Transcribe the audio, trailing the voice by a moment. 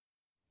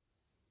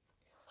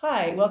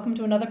Hi, welcome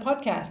to another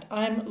podcast.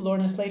 I'm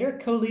Lorna Slater,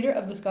 co-leader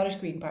of the Scottish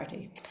Green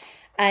Party.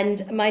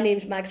 And my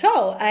name's Mags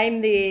Hall.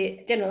 I'm the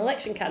general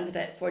election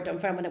candidate for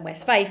Dunfermline and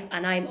West Fife,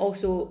 and I'm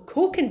also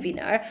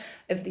co-convener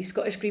of the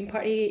Scottish Green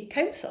Party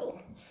Council.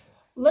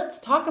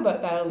 Let's talk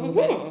about that a little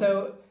bit.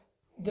 So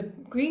the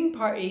Green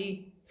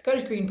Party,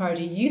 Scottish Green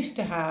Party, used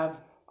to have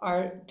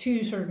our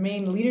two sort of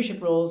main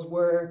leadership roles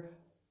were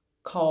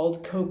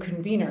called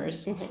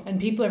co-conveners.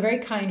 And people are very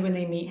kind when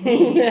they meet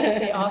me.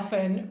 They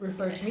often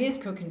refer to me as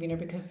co-convener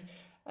because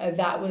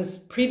that was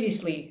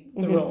previously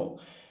the role.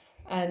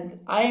 And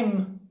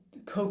I'm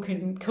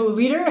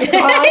co-leader. I'm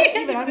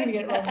going to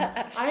get it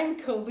wrong. I'm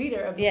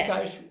co-leader of the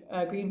Scottish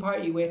Green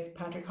Party with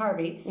Patrick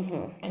Harvey.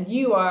 And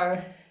you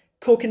are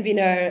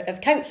co-convener of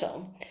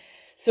council.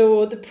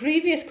 So the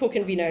previous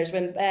co-conveners,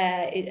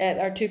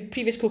 our two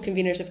previous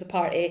co-conveners of the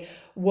party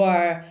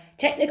were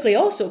technically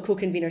also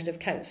co-conveners of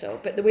council,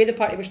 but the way the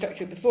party was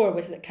structured before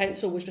was that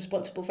council was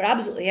responsible for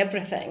absolutely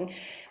everything.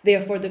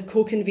 Therefore, the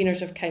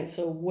co-conveners of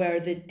council were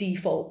the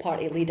default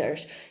party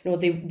leaders. You know,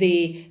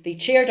 they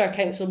chaired our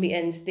council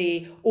meetings,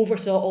 they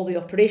oversaw all the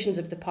operations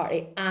of the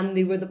party, and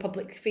they were the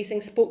public-facing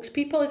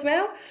spokespeople as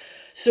well.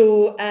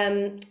 So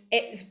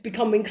it's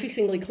become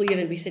increasingly clear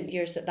in recent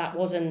years that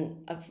wasn't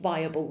a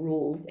viable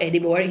role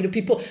anymore. You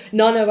know,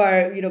 none of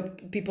our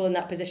people in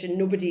that position,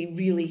 nobody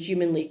really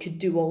humanly could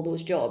do all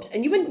those jobs,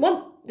 and you wouldn't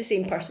want the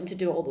same person to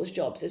do all those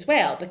jobs as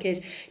well,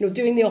 because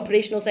doing the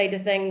operational side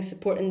of things,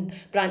 supporting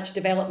branch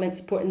development,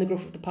 supporting the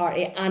growth of the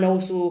party, and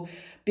also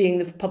being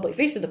the public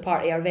face of the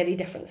party are very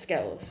different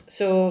skills.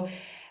 So.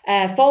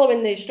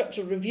 Following the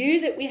structural review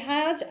that we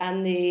had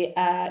and the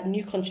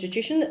new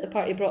constitution that the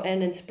party brought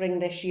in spring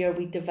this year,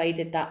 we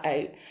divided that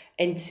out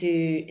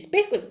into, it's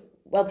basically,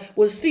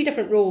 there's three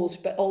different roles,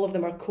 but all of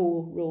them are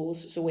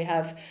co-roles. So we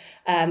have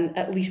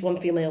at least one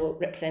female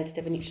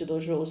representative in each of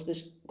those roles.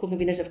 There's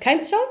co-conveners of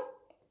council,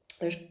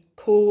 there's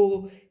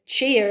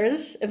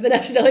co-chairs of the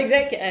National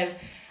Executive,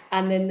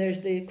 and then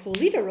there's the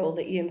co-leader role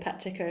that you and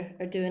Patrick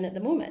are doing at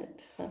the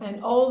moment.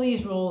 And all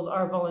these roles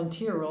are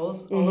volunteer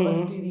roles. All of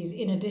us do these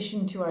in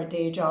addition to our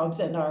day jobs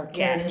and our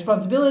caring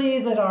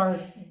responsibilities and our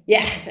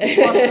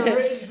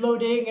dishwasher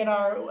loading and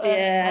our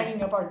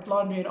hanging up our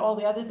laundry and all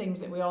the other things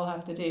that we all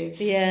have to do.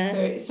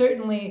 So it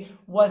certainly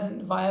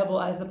wasn't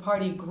viable as the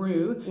party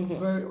grew.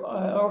 We're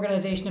an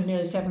organisation of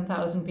nearly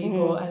 7,000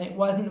 people, and it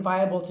wasn't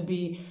viable to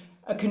be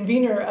a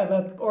convener of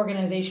an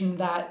organisation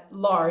that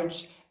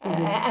large,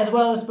 as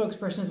well as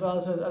spokesperson, as well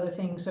as those other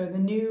things. So the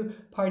new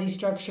party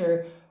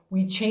structure,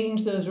 we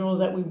changed those roles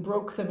out. We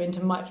broke them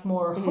into much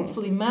more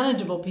hopefully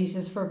manageable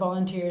pieces for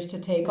volunteers to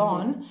take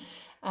on.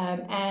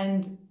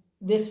 And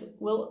this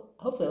will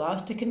hopefully allow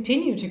us to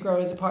continue to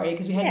grow as a party,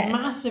 because we had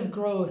massive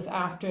growth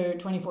after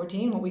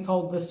 2014, what we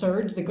called the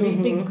surge, the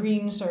great big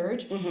green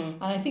surge.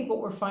 And I think what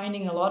we're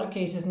finding in a lot of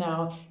cases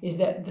now is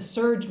that the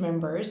surge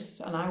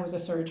members, and I was a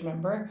surge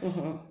member,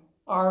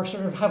 are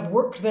sort of have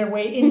worked their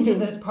way into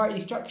this party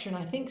structure, and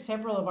I think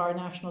several of our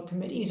national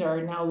committees are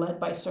now led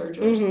by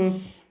surgers.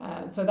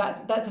 So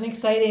that's an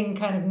exciting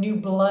kind of new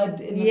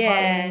blood in the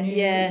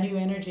party, new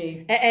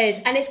energy. It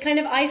is, and it's kind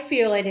of, I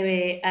feel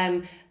anyway,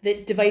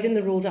 that dividing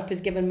the roles up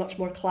has given much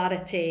more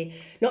clarity,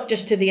 not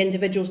just to the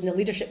individuals in the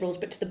leadership roles,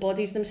 but to the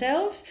bodies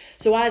themselves.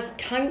 So as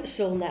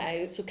council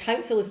now, so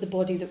council is the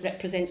body that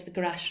represents the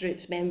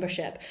grassroots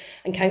membership,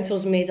 and council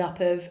is made up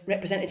of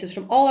representatives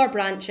from all our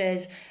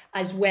branches,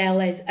 as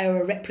well as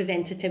our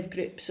representative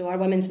groups. So our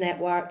Women's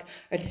Network,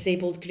 our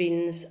Disabled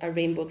Greens, our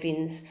Rainbow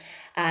Greens.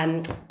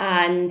 And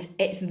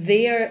it's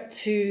there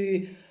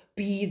to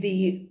be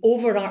the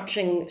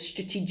overarching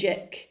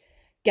strategic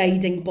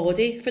guiding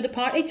body for the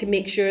party, to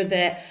make sure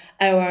that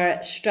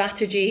our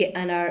strategy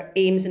and our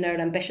aims and our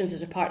ambitions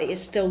as a party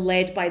is still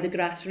led by the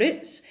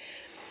grassroots.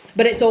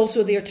 But it's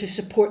also there to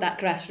support that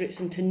grassroots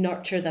and to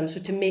nurture them. So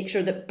to make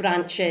sure that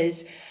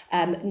branches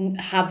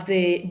have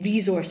the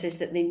resources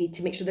that they need,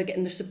 to make sure they're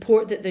getting the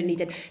support that they're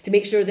needed, to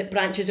make sure that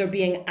branches are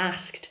being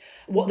asked,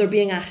 what they're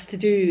being asked to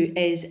do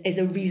is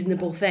a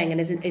reasonable thing and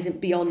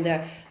isn't beyond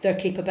their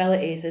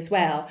capabilities as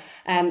well.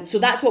 So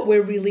that's what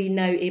we're really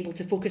now able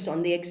to focus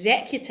on. The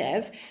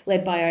executive,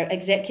 led by our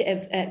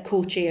executive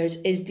co-chairs,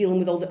 is dealing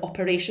with all the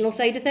operational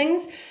side of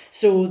things.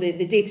 So the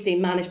day-to-day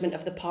management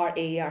of the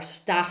party, our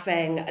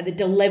staffing, the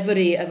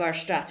delivery of our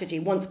strategy.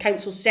 Once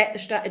council set the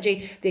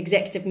strategy, the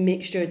executive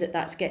makes sure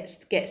that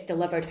gets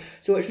delivered.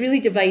 So it's really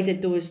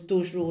divided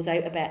those roles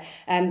out a bit.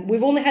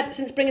 We've only had,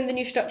 since bringing the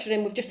new structure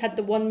in, we've just had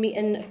the one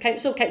meeting of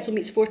council. Council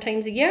meets 4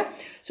 times a year.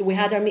 So we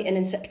had our meeting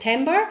in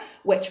September,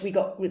 which we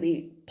got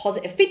really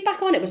positive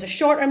feedback on. It was a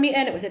shorter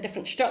meeting, it was a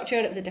different structure,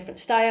 it was a different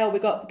style. We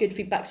got good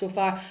feedback so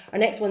far. Our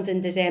next one's in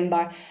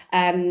December.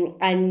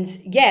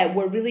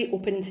 We're really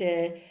open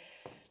to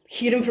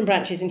hearing from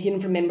branches and hearing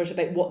from members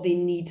about what they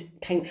need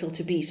council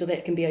to be, so that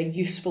it can be a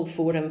useful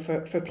forum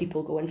for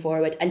people going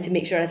forward, and to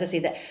make sure, as I say,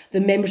 that the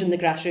members in the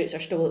grassroots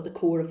are still at the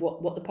core of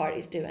what the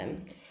party's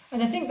doing.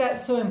 And I think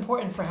that's so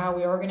important for how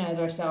we organize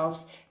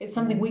ourselves. It's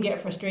something we get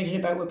frustrated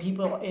about when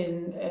people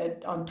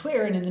on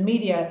Twitter and in the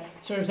media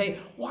sort of say,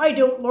 why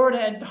don't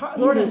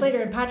Lorna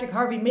Slater and Patrick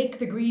Harvey make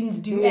the Greens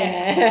do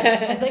X?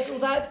 And it's like, well,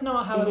 that's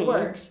not how it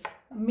works.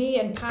 Me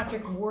and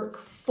Patrick work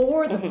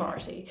for the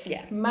party.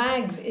 Yeah.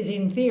 Mags is,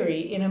 in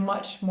theory, in a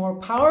much more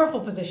powerful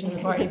position in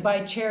the party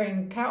by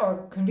chairing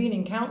or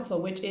convening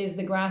council, which is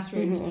the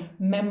grassroots,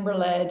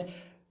 member-led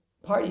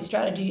party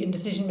strategy and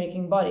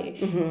decision-making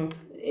body.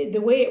 The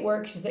way it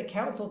works is that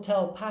council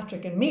tell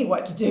Patrick and me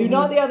what to do,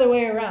 not the other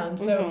way around.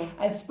 So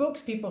as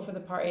spokespeople for the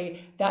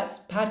party, that's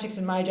Patrick's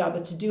and my job,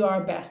 is to do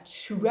our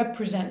best to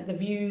represent the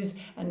views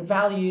and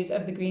values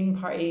of the Green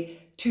Party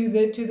to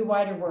the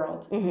wider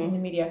world in the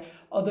media.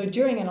 Although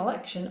during an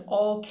election,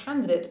 all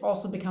candidates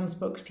also become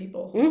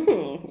spokespeople.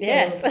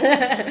 Yes.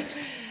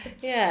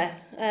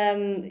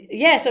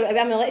 So I'm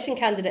an election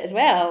candidate as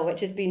well,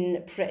 which has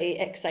been pretty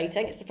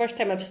exciting. It's the first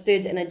time I've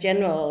stood in a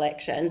general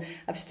election.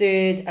 I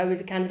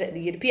was a candidate at the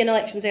European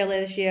elections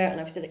earlier this year,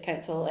 and I've stood at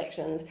council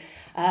elections.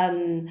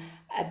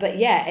 But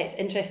yeah, it's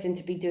interesting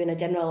to be doing a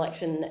general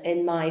election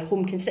in my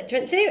home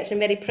constituency, which I'm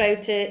very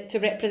proud to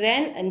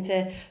represent and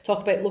to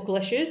talk about local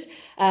issues.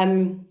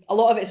 A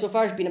lot of it so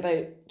far has been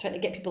about trying to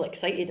get people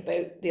excited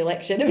about the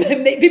election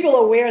and make people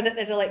aware that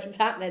this election's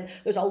happening.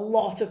 There's a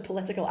lot of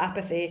political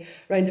apathy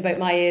round about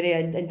my area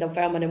in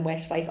Dunfermline and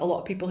West Fife. A lot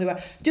of people who are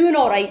doing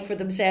all right for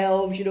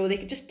themselves, they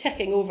could just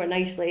ticking over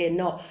nicely and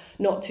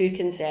not too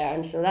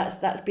concerned. So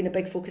that's been a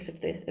big focus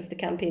of the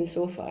campaign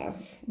so far.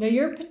 Now,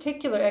 your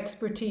particular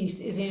expertise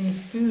is in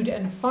food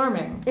and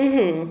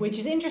farming, which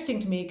is interesting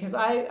to me because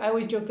I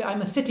always joke that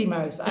I'm a city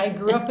mouse. I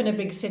grew up in a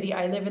big city.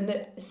 I live in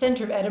the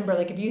centre of Edinburgh.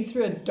 Like if you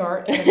threw a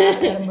dart at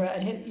Edinburgh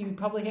and you would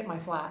probably hit my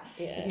flat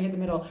if you hit the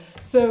middle.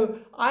 So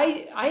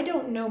I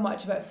don't know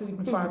much about food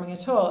and farming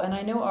at all. And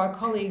I know our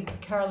colleague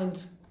Carolyn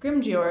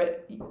Scrimgeour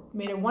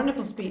made a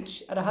wonderful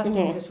speech at a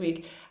hustings this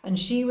week, and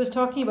she was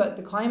talking about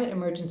the climate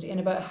emergency and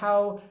about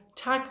how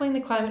tackling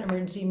the climate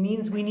emergency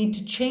means we need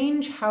to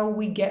change how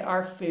we get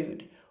our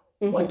food.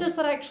 What does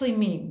that actually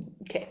mean?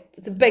 Okay,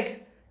 it's a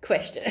big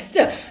question.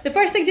 So the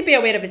first thing to be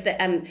aware of is that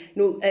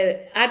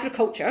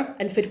agriculture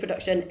and food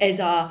production is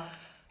a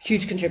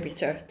huge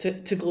contributor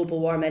to global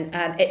warming.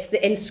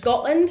 In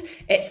Scotland,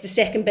 it's the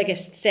second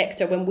biggest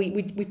sector. When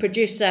we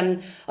produce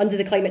under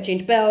the climate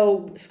change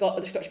bill, the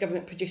Scottish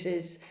Government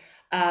produces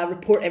a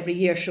report every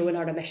year showing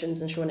our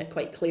emissions and showing it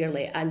quite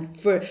clearly. And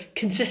for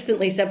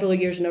consistently several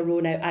years in a row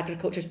now,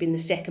 agriculture has been the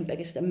second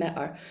biggest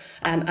emitter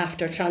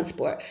after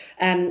transport.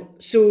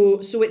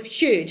 So it's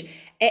huge.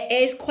 It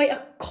is quite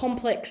a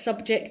complex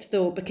subject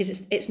though,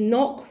 because it's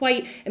not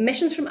quite,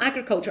 emissions from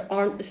agriculture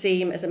aren't the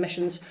same as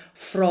emissions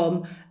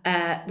from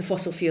the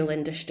fossil fuel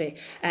industry.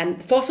 The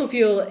fossil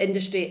fuel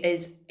industry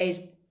is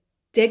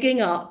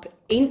digging up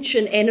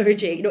ancient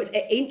energy, it's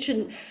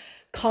ancient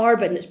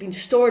carbon that's been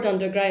stored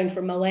underground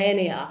for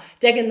millennia,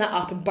 digging that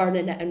up and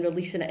burning it and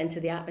releasing it into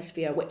the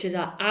atmosphere, which is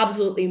an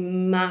absolutely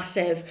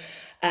massive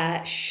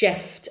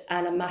shift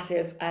and a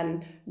massive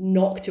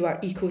knock to our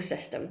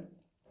ecosystem.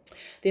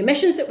 The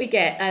emissions that we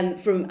get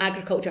from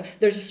agriculture,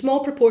 there's a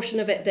small proportion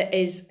of it that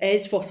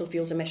is fossil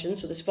fuels emissions.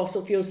 So there's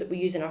fossil fuels that we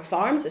use in our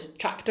farms, there's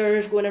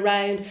tractors going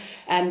around,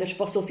 there's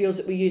fossil fuels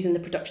that we use in the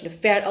production of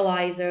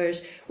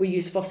fertilisers, we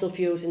use fossil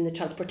fuels in the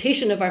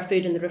transportation of our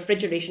food and the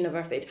refrigeration of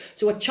our food.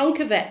 So a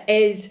chunk of it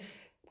is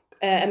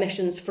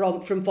emissions from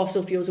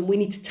fossil fuels, and we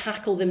need to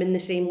tackle them in the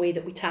same way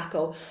that we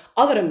tackle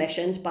other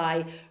emissions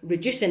by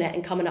reducing it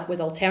and coming up with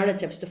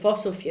alternatives to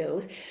fossil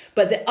fuels.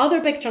 But the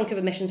other big chunk of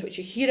emissions, which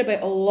you hear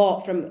about a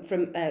lot from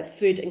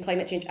food and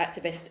climate change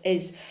activists,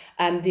 is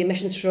the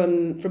emissions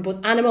from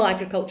both animal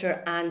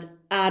agriculture and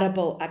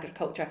arable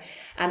agriculture.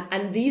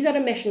 And these are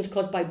emissions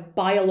caused by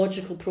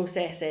biological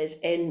processes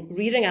in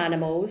rearing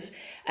animals,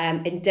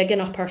 in digging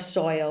up our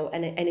soil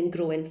and in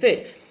growing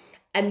food.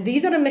 And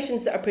these are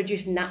emissions that are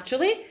produced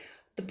naturally.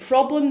 The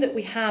problem that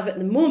we have at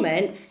the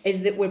moment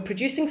is that we're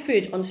producing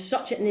food on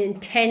such an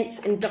intense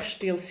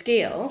industrial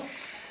scale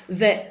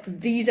that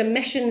these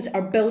emissions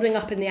are building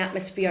up in the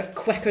atmosphere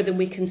quicker than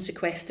we can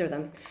sequester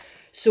them.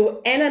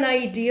 So in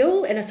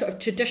a sort of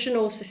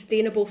traditional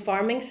sustainable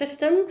farming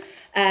system,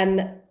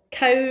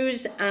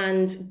 cows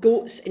and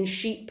goats and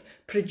sheep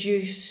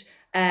produce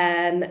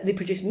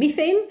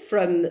methane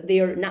from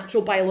their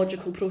natural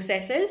biological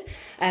processes.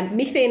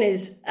 Methane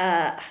is,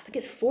 I think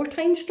it's 4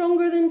 times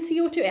stronger than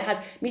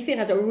CO2. Methane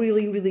has a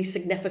really, really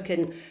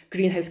significant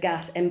greenhouse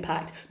gas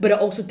impact, but it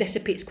also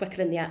dissipates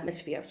quicker in the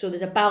atmosphere. So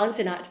there's a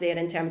balancing act there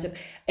in terms of,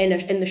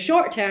 in the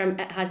short term,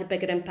 it has a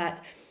bigger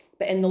impact,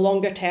 but in the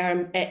longer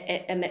term,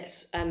 it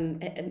emits,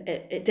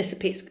 it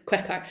dissipates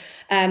quicker.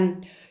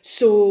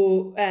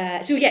 So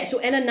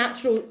in a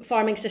natural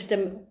farming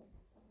system,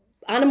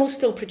 animals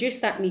still produce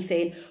that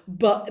methane,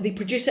 but they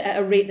produce it at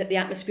a rate that the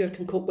atmosphere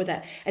can cope with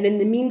it. And in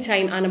the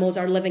meantime, animals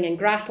are living in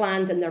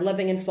grassland and they're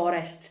living in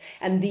forests,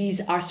 and these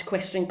are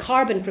sequestering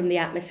carbon from the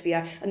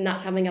atmosphere, and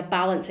that's having a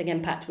balancing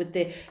impact with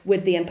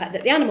the impact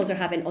that the animals are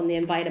having on the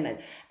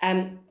environment.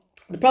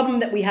 The problem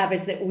that we have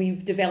is that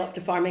we've developed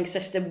a farming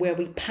system where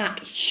we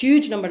pack a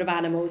huge number of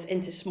animals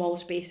into small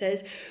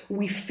spaces.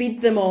 We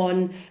feed them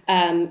on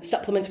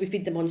supplements, we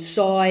feed them on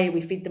soy,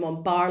 we feed them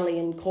on barley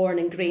and corn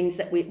and grains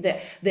that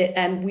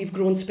we've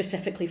grown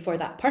specifically for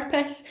that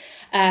purpose.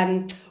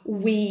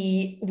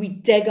 We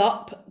dig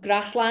up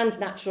grasslands,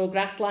 natural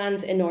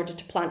grasslands, in order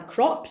to plant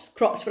crops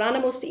for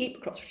animals to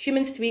eat, crops for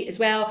humans to eat as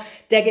well.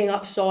 Digging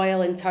up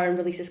soil in turn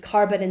releases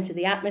carbon into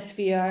the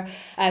atmosphere.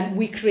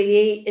 We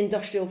create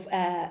industrial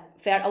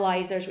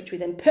fertilizers, which we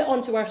then put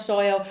onto our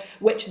soil,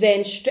 which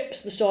then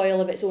strips the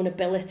soil of its own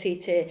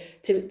ability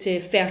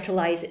to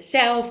fertilize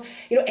itself.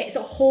 It's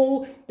a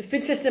whole, the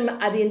food system,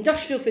 the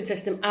industrial food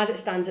system as it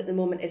stands at the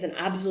moment is an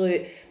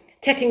absolute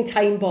ticking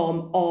time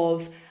bomb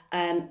of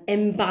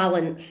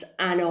imbalance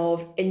and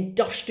of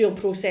industrial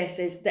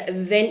processes that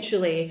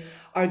eventually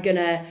are going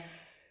to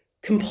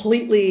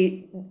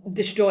completely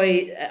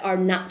destroy our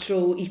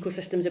natural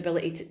ecosystem's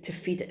ability to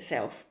feed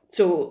itself.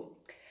 So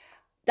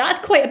that's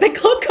quite a big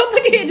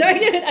complicated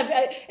argument,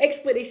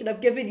 explanation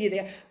I've given you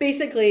there.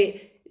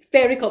 Basically, it's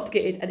very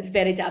complicated and it's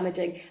very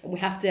damaging, and we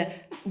have to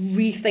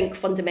rethink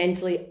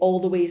fundamentally all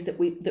the ways that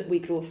we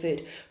grow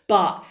food.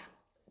 But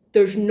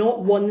there's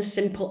not one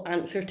simple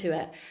answer to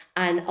it.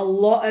 And a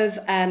lot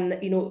of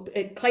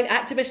climate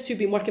activists who've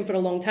been working for a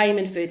long time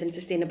in food and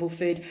sustainable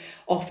food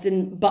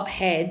often butt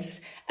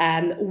heads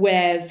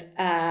with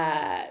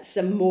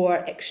some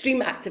more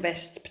extreme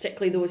activists,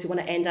 particularly those who want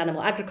to end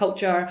animal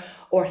agriculture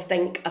or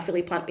think a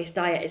fully plant-based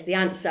diet is the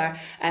answer,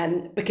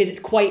 because it's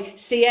quite,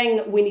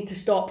 saying we need to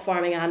stop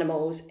farming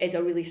animals is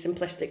a really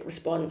simplistic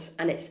response,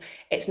 and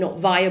it's not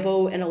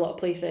viable in a lot of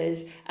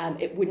places.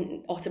 It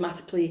wouldn't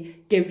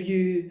automatically give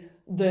you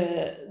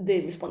the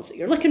response that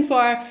you're looking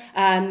for,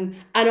 and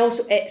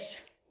also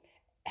it's,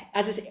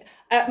 as I say,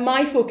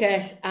 my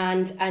focus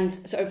and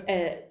sort of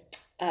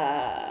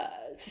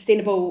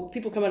sustainable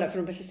people coming up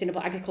from a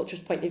sustainable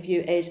agriculture's point of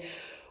view is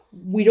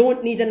we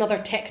don't need another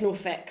techno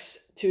fix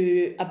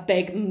to a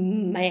big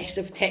mess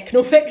of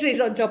techno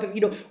fixes on top of,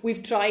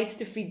 we've tried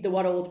to feed the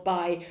world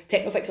by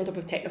techno fix on top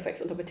of techno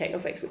fix on top of techno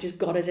fix, which has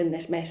got us in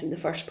this mess in the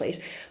first place.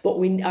 But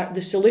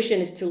the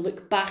solution is to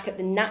look back at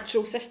the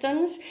natural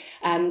systems,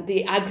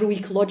 the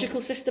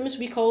agroecological systems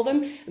we call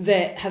them,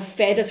 that have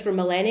fed us for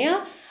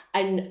millennia,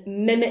 and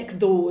mimic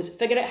those,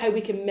 figure out how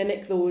we can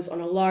mimic those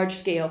on a large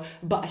scale,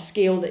 but a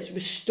scale that's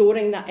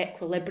restoring that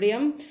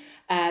equilibrium,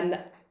 and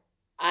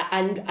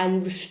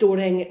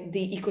restoring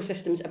the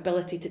ecosystem's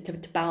ability to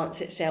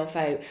balance itself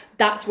out.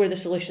 That's where the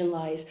solution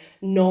lies,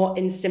 not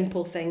in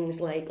simple things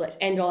like let's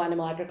end all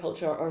animal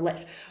agriculture or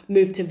let's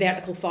move to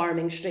vertical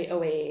farming straight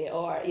away,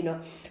 or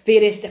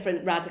various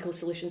different radical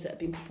solutions that have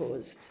been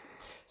proposed.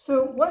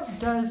 So what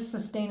does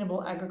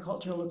sustainable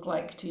agriculture look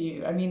like to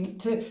you? I mean,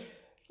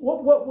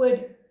 what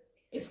would,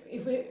 if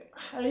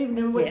I don't even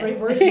know what the right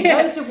word is, if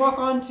I was to walk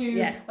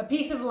onto a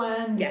piece of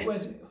land that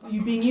was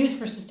being used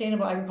for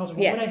sustainable agriculture,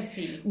 what would I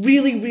see?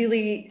 Really,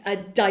 really a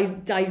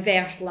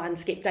diverse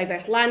landscape,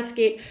 diverse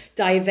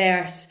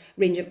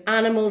range of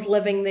animals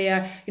living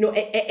there.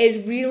 It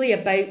is really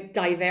about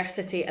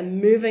diversity and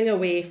moving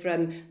away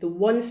from the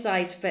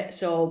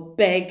one-size-fits-all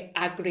big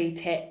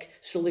agri-tech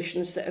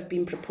solutions that have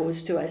been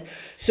proposed to us.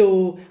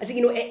 So I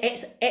think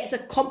it's a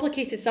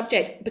complicated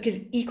subject because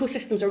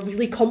ecosystems are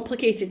really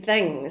complicated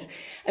things,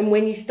 and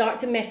when you start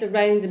to mess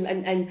around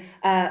and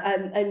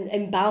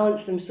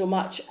imbalance them so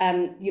much,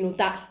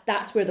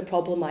 that's where the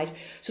problem lies.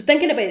 So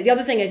thinking about it, the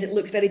other thing is it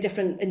looks very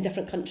different in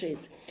different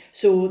countries.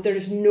 So there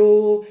is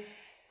no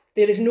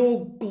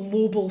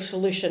global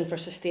solution for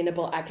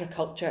sustainable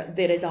agriculture.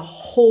 There is a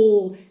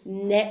whole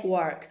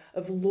network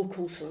of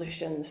local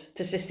solutions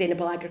to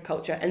sustainable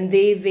agriculture, and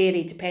they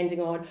vary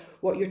depending on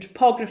what your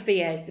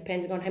topography is,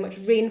 depending on how much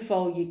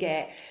rainfall you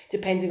get,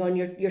 depending on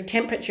your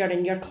temperature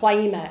and your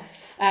climate.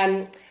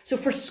 So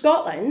for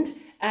Scotland,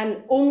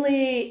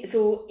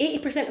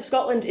 80% of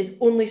Scotland is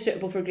only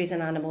suitable for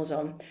grazing animals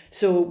on.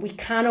 So we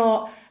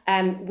cannot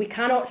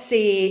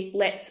say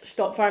let's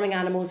stop farming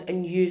animals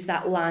and use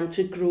that land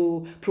to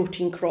grow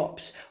protein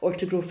crops or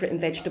to grow fruit and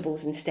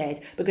vegetables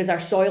instead, because our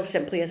soil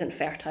simply isn't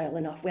fertile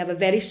enough. We have a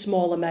very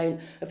small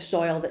amount of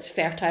soil that's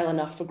fertile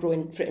enough for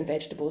growing fruit and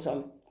vegetables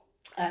on,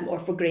 or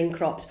for grain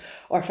crops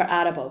or for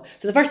arable.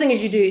 So the first thing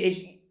you do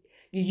is you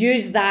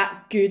use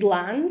that good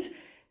land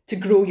to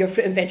grow your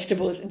fruit and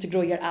vegetables and to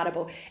grow your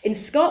arable. In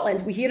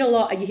Scotland, you hear a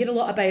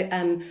lot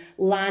about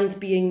land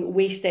being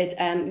wasted,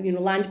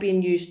 land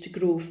being used to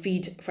grow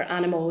feed for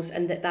animals,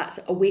 and that's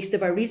a waste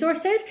of our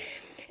resources.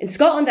 In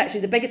Scotland,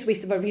 actually, the biggest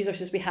waste of our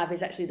resources we have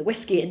is actually the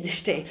whisky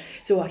industry.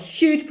 So a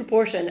huge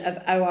proportion of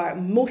our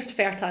most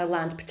fertile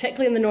land,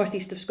 particularly in the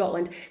northeast of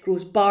Scotland,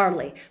 grows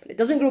barley. But it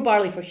doesn't grow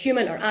barley for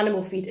human or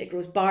animal feed, it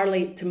grows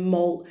barley to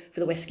malt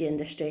for the whisky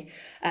industry,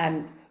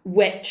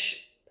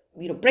 which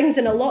brings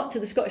in a lot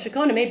to the Scottish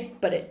economy,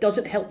 but it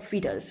doesn't help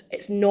feed us.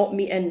 It's not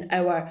meeting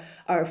our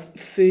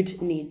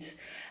food needs.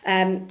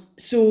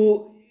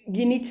 So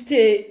you need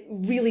to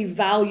really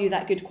value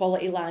that good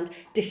quality land,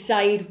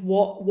 decide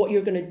what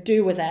you're going to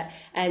do with it.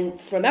 And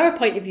from our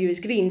point of view as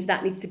Greens,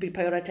 that needs to be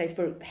prioritised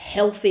for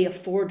healthy,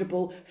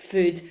 affordable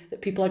food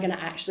that people are going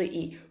to actually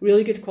eat.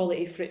 Really good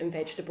quality fruit and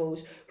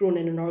vegetables grown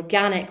in an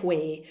organic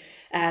way,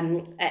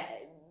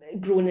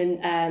 grown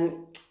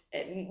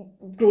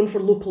for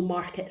local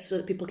markets so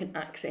that people can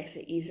access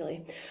it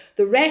easily.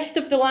 The rest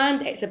of the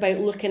land, it's about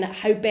looking at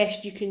how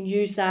best you can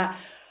use that,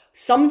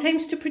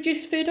 sometimes to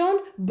produce food on,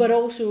 but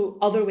also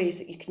other ways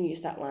that you can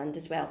use that land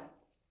as well.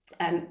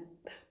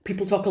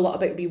 People talk a lot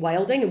about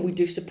rewilding, and we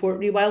do support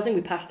rewilding.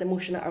 We passed a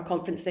motion at our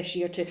conference this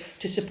year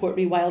to support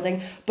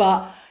rewilding.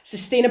 But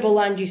sustainable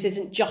land use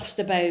isn't just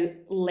about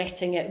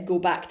letting it go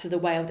back to the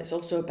wild. It's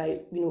also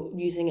about,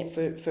 using it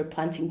for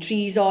planting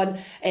trees on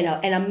in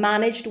a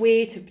managed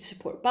way to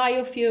support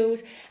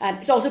biofuels.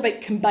 It's also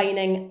about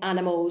combining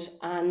animals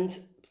and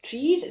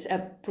trees. It's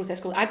a process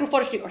called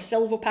agroforestry or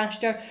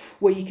silvopasture,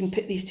 where you can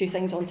put these two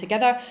things on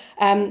together.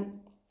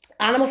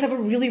 Animals have a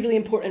really, really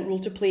important role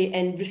to play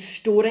in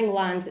restoring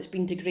land that's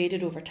been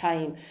degraded over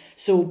time.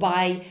 So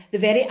by the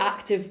very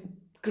active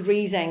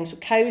grazing, so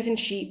cows and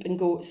sheep and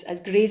goats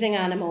as grazing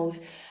animals,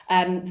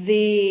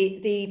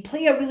 they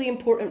play a really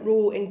important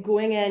role in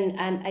going in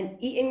and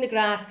eating the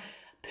grass,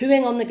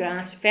 pooing on the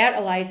grass,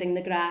 fertilising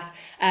the grass,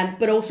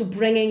 but also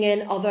bringing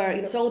in other,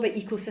 it's all about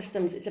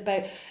ecosystems. It's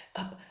about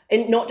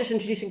not just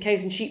introducing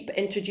cows and sheep, but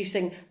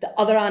introducing the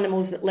other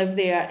animals that live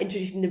there,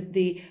 introducing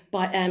the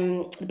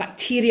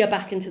bacteria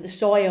back into the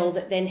soil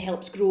that then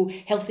helps grow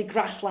healthy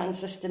grassland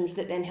systems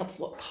that then helps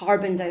lock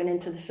carbon down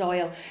into the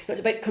soil. It's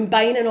about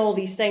combining all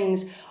these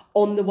things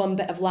on the one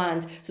bit of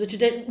land. So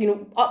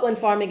upland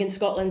farming in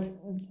Scotland,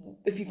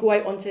 if you go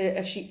out onto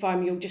a sheep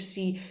farm, you'll just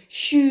see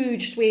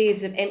huge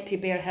swathes of empty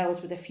bare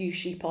hills with a few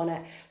sheep on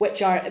it,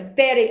 which are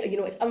very,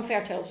 it's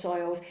unfertile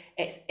soils.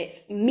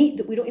 It's meat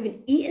that we don't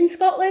even eat in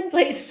Scotland.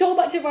 Like, so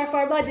much of our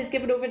farmland is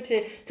given over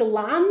to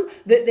lamb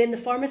that then the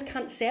farmers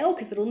can't sell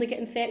because they're only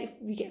getting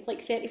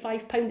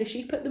 £35 a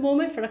sheep at the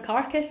moment for a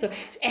carcass. So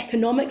it's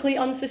economically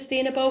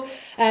unsustainable.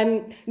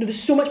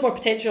 There's so much more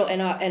potential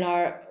in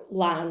our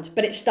land,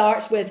 but it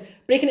starts with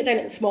breaking it down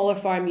into smaller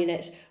farm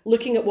units,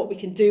 looking at what we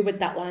can do with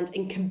that land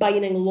and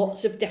combining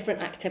lots of different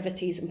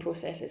activities and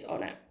processes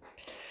on it.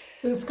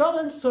 So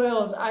Scotland's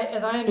soils,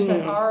 as I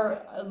understand,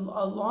 are in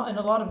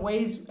a lot of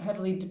ways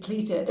heavily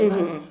depleted, and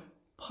that's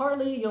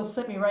partly, you'll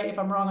set me right if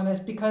I'm wrong on this,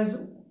 because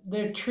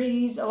the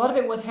trees, a lot of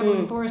it was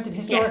heavily forested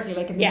historically,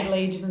 like in the Middle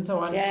Ages and so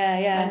on.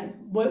 And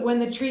when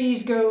the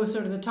trees go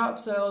sort of the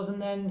topsoils,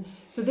 and then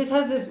so this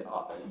has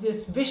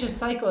this vicious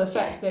cycle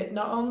effect that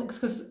not only,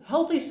 because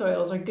healthy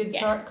soils are good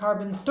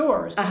carbon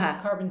stores,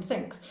 carbon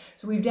sinks.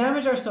 So we've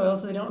damaged our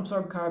soils so they don't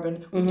absorb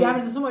carbon. We've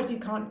damaged them so much that you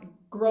can't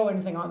grow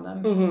anything on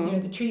them.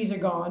 The trees are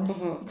gone.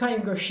 You can't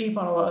even grow sheep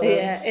on a lot of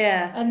them.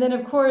 And then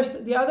of course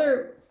the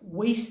other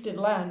wasted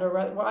land, or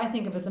rather what I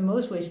think of as the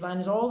most wasted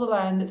land, is all the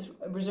land that's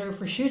reserved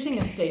for shooting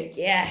estates.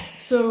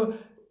 So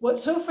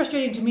what's so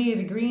frustrating to me as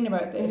a green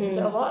about this is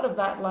that a lot of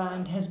that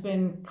land has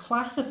been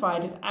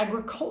classified as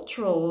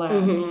agricultural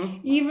land,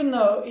 even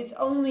though it's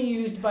only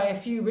used by a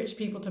few rich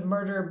people to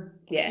murder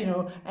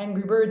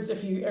angry birds a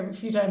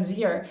few times a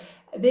year.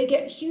 They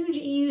get huge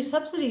EU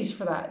subsidies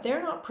for that.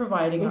 They're not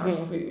providing our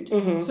food.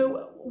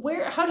 So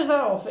how does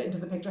that all fit into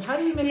the picture? How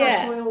do we make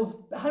our soils,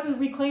 how do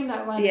we reclaim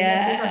that land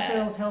and make our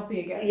soils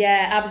healthy again?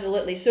 Yeah,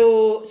 absolutely.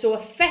 So a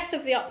fifth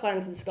of the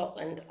uplands in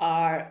Scotland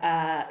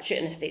are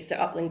shooting estates.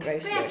 They're upland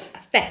grouse. A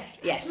fifth,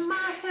 yes. That's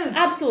massive.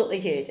 Absolutely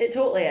huge. It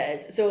totally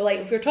is. So like,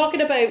 if you're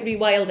talking about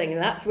rewilding,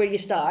 that's where you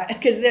start,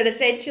 because they're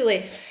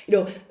essentially,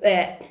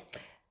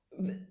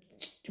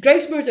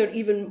 grouse moors are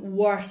even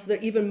worse. They're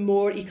even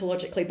more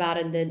ecologically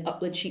barren than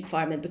upland sheep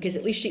farming, because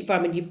at least sheep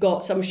farming, you've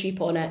got some sheep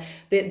on it.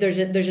 There's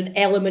an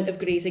element of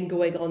grazing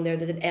going on there.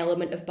 There's an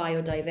element of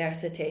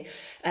biodiversity.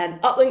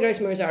 Upland grouse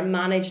moors are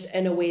managed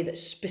in a way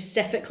that's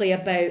specifically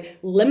about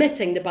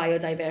limiting the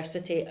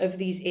biodiversity of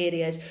these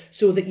areas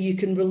so that you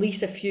can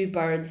release a few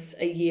birds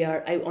a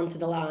year out onto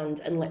the land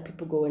and let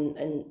people go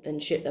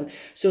and shoot them.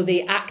 So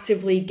they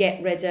actively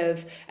get rid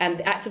of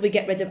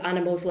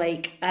animals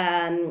like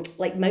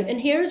mountain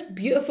hares,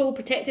 beautiful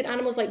protected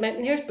animals like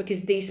mountain hares,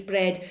 because they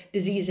spread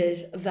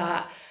diseases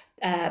that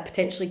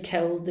potentially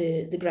kill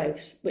the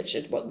grouse, which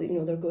is what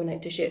they're going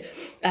out to shoot.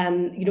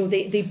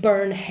 They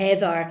burn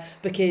heather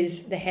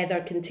because the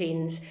heather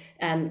contains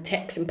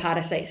ticks and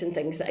parasites and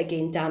things that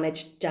again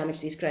damage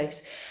these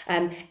grouse.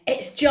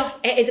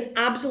 It is an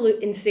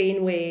absolute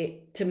insane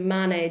way to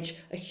manage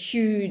a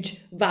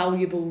huge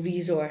valuable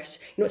resource.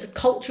 it's a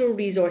cultural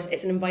resource,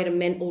 it's an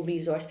environmental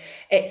resource.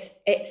 It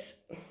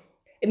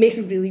makes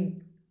me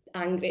really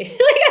angry. I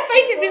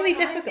find it really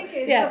difficult. I think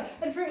it is.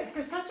 And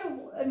for such a,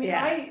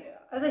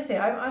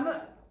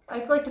 I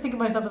like to think of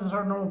myself as a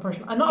sort of normal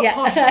person. I'm not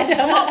posh. I'm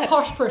not a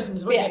posh person,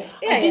 is what I say.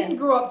 I didn't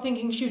grow up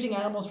thinking shooting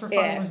animals for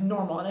fun was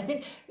normal. And I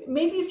think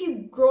maybe if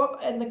you grow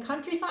up in the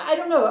countryside, I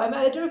don't know. I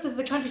don't know if this is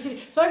a country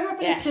city. So I grew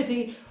up in a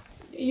city.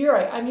 You're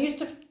right. I'm used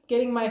to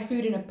getting my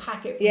food in a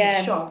packet from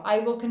the shop. I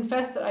will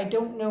confess that I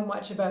don't know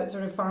much about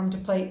sort of farm to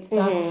plate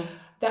stuff.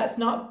 that's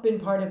not been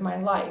part of my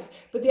life.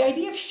 But the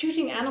idea of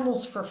shooting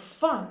animals for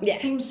fun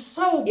seems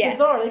so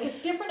bizarre. Like, it's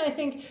different, I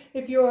think,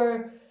 if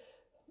you're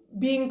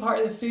being part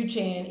of the food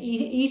chain and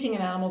eating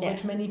animals,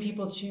 which many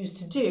people choose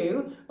to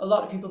do. A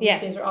lot of people these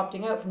days are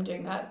opting out from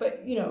doing that.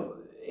 But, you know,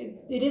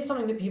 it is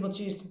something that people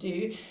choose to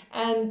do.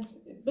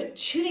 But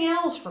shooting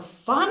animals for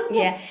fun?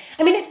 Yeah.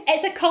 I mean,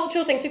 it's a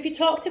cultural thing. So if you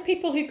talk to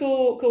people who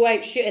go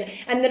out shooting,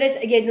 and there is,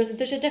 again,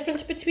 there's a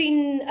difference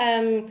between,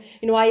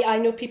 you know, I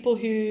know people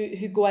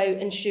who go out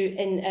and shoot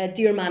in a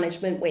deer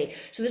management way.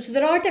 So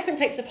there are different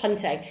types of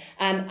hunting.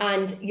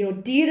 And, you know,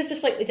 deer is a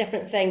slightly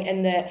different thing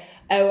in that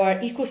our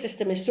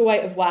ecosystem is so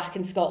out of whack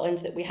in Scotland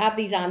that we have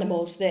these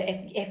animals that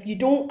if you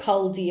don't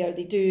cull deer,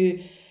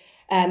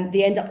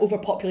 they end up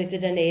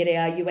overpopulated in an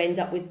area. You end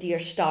up with deer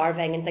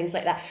starving and things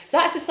like that. So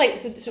that's a slightly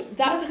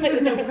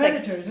different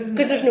predators, thing.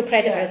 Because there's no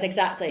predators,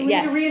 exactly. So we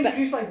need to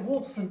reintroduce like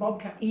wolves and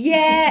bobcats.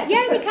 Yeah,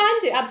 we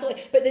can do,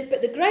 absolutely. But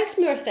the grouse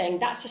moor thing,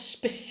 that's a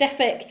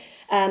specific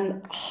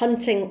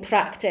hunting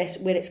practice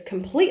where it's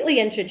completely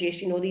introduced.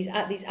 You know, these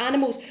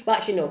animals. Well,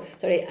 actually, no.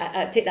 Sorry,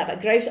 I take that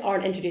back. Grouse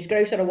aren't introduced.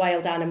 Grouse are a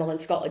wild animal in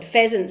Scotland.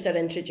 Pheasants are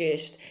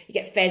introduced. You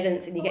get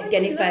pheasants and you get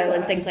guinea fowl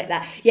and things like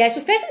that. Yeah, so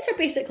pheasants are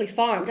basically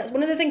farmed. That's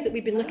one of the things that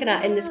we've been looking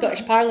at in the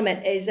Scottish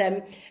Parliament is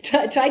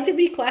trying to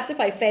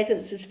reclassify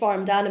pheasants as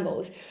farmed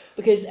animals.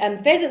 Because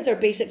pheasants are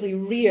basically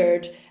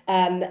reared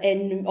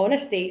on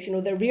estates. You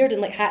know, they're reared in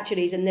like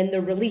hatcheries and then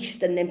they're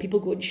released and then people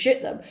go and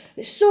shoot them.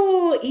 It's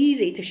so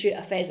easy to shoot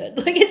a pheasant.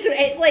 Like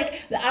it's like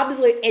the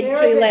absolute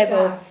entry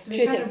level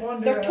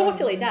shooting. They're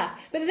totally daft.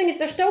 But the thing is,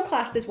 they're still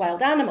classed as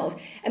wild animals,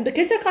 and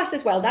because they're classed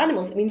as wild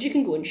animals, it means you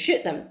can go and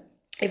shoot them.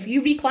 If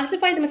you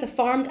reclassify them as a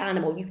farmed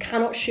animal, you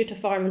cannot shoot a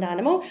farmed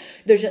animal.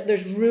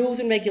 There's rules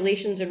and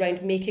regulations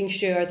around making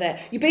sure that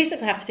you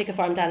basically have to take a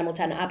farmed animal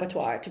to an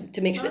abattoir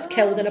to make sure it's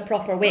killed in a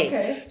proper way.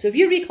 Okay. So if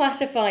you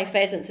reclassify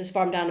pheasants as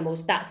farmed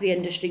animals, that's the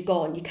industry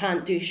gone. You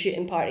can't do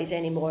shooting parties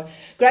anymore.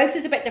 Grouse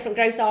is a bit different.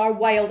 Grouse are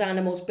wild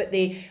animals, but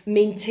they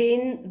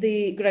maintain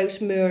the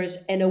grouse moors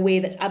in a way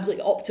that's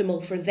absolutely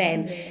optimal for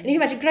them. Mm-hmm. And you can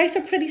imagine, grouse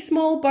are pretty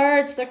small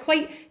birds. They're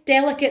quite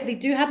delicate. They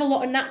do have a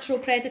lot of natural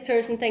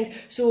predators and things.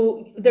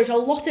 So there's a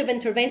lot of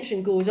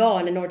intervention goes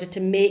on in order to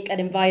make an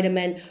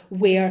environment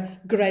where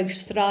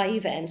grouse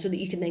thrive in so that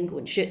you can then go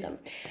and shoot them.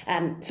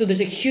 So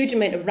there's a huge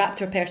amount of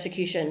raptor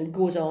persecution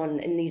goes on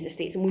in these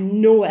estates, and we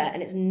know it,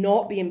 and it's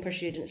not being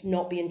pursued and it's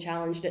not being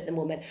challenged at the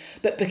moment.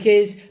 But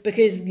because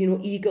you know,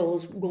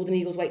 eagles, golden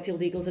eagles,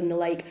 white-tailed eagles and the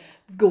like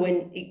go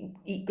and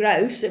eat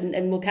grouse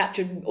and will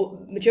capture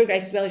mature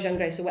grouse as well as young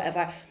grouse or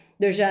whatever,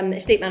 there's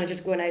estate managers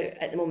going out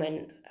at the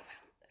moment.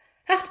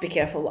 Have to be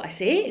careful what I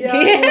say. Yeah,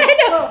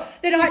 no,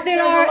 there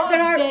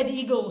are dead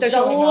eagles. There's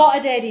a lot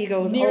of dead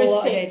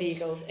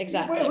eagles.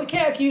 Exactly. We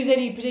can't accuse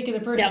any particular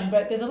person,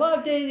 but there's a lot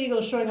of dead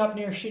eagles showing up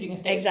near shooting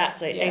estates.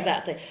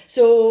 Exactly.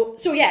 So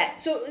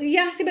you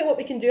asked about what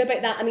we can do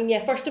about that. I mean,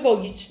 first of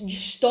all, you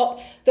stop.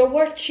 There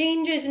were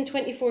changes in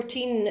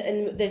 2014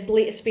 in this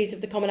latest phase of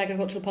the Common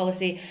Agricultural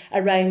Policy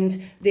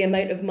around the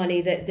amount of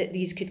money that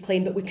these could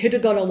claim, but we could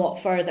have gone a lot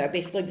further.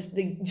 Basically,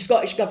 the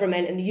Scottish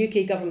Government and the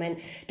UK Government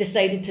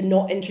decided to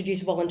not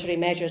introduce voluntary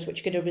measures,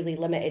 which could have really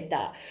limited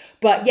that.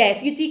 But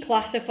if you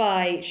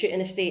declassify shooting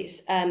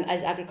estates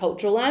as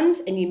agricultural land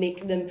and you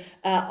make them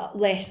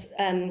less,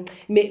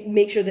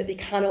 make sure that they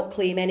cannot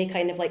claim any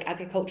kind of like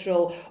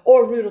agricultural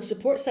or rural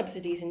support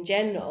subsidies in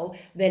general,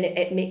 then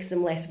it makes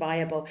them less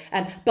viable.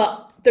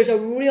 But there's a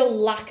real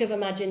lack of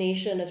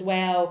imagination as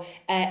well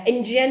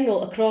in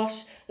general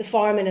across the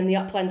farming and the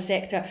upland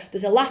sector.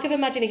 There's a lack of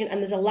imagination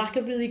and there's a lack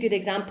of really good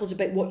examples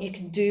about what you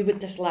can do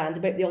with this land,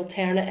 about the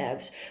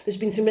alternatives. There's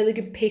been some really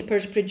good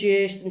papers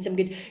produced and some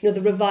good, the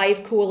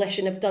Revive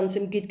Coalition have done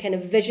some good kind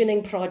of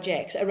visioning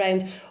projects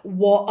around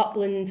what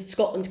upland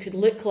Scotland could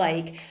look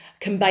like,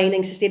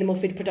 combining sustainable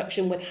food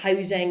production with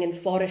housing and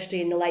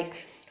forestry and the likes.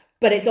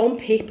 But it's on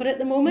paper at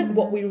the moment. Mm-hmm.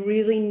 What we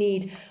really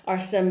need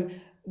are some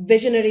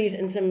visionaries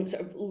and some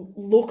sort of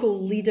local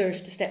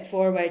leaders to step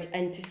forward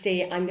and to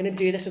say, I'm going to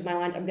do this with my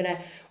land.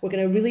 We're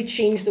going to really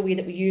change the way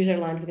that we use our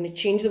land. We're going to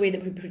change the way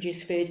that we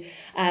produce food,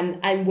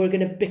 and we're going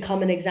to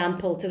become an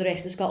example to the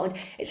rest of Scotland.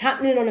 It's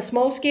happening on a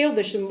small scale.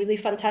 There's some really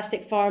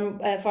fantastic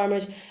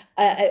farmers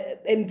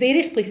in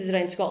various places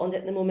around Scotland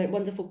at the moment.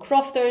 Wonderful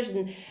crofters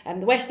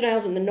and the Western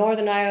Isles and the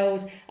Northern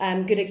Isles.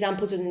 Good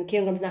examples in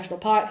Cairngorms National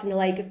Parks and the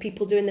like of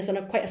people doing this on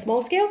quite a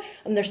small scale.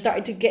 And they're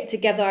starting to get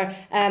together.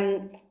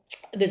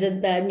 There's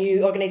a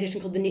new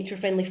organisation called the Nature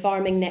Friendly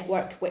Farming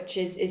Network, which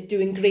is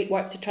doing great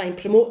work to try and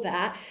promote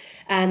that.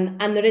 And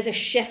there is a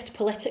shift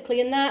politically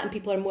in that, and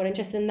people are more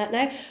interested in that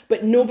now.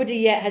 But nobody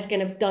yet has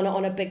kind of done it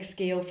on a big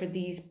scale for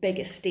these big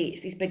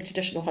estates, these big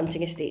traditional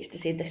hunting estates, to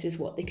say this is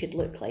what they could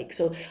look like.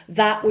 So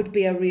that would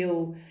be a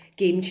real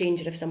game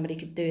changer if somebody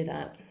could do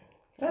that.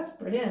 That's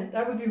brilliant.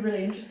 That would be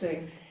really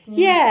interesting.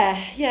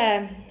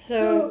 Yeah.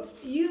 So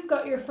you've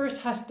got your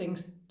first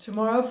hustings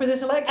tomorrow for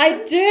this election?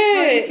 I do.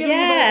 How are you feeling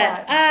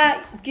about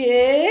that?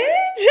 Good.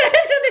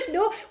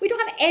 So we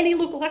don't have any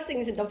local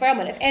hustings in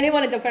Dunfermline. If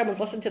anyone in Dunfermline's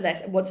listened to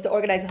this and wants to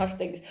organise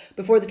hustings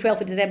before the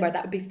 12th of December,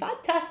 that would be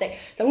fantastic.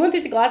 So I'm going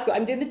through to Glasgow.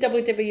 I'm doing the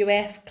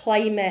WWF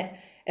Climate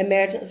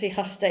Emergency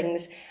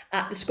Hustings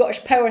at the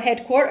Scottish Power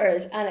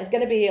headquarters, and it's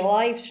going to be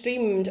live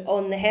streamed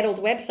on the Herald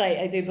website,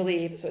 I do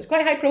believe. So it's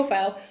quite high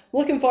profile.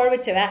 Looking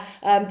forward to it.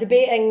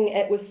 Debating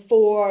it with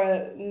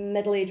 4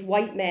 middle-aged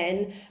white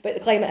men about the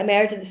climate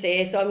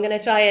emergency. So I'm going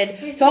to try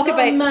and talk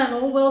about a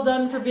manel. Well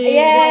done for being the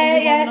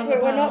only woman on the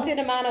we're not doing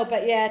a manel,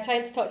 but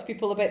trying to talk to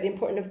people about the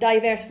importance of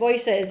diverse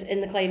voices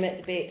in the climate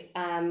debate.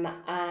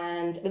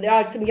 But there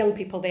are some young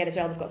people there as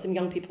well. They've got some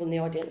young people in the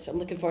audience, so I'm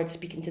looking forward to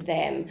speaking to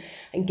them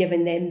and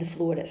giving them the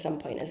floor at some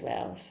point as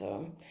well.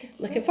 So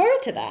looking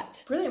forward to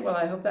that. Brilliant. Well,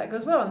 I hope that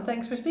goes well, and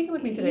thanks for speaking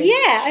with me today.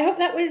 Yeah, I hope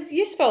that was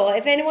useful.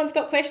 If anyone's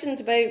got questions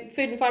about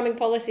food and farming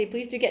policy,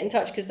 please do get in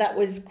touch, because that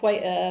was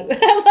quite a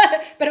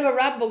bit of a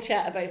ramble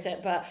chat about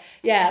it. But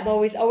yeah, I'm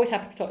always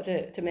happy to talk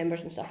to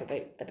members and stuff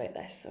about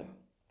this. So.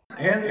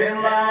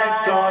 Ending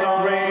Life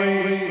Talk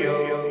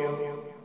Radio.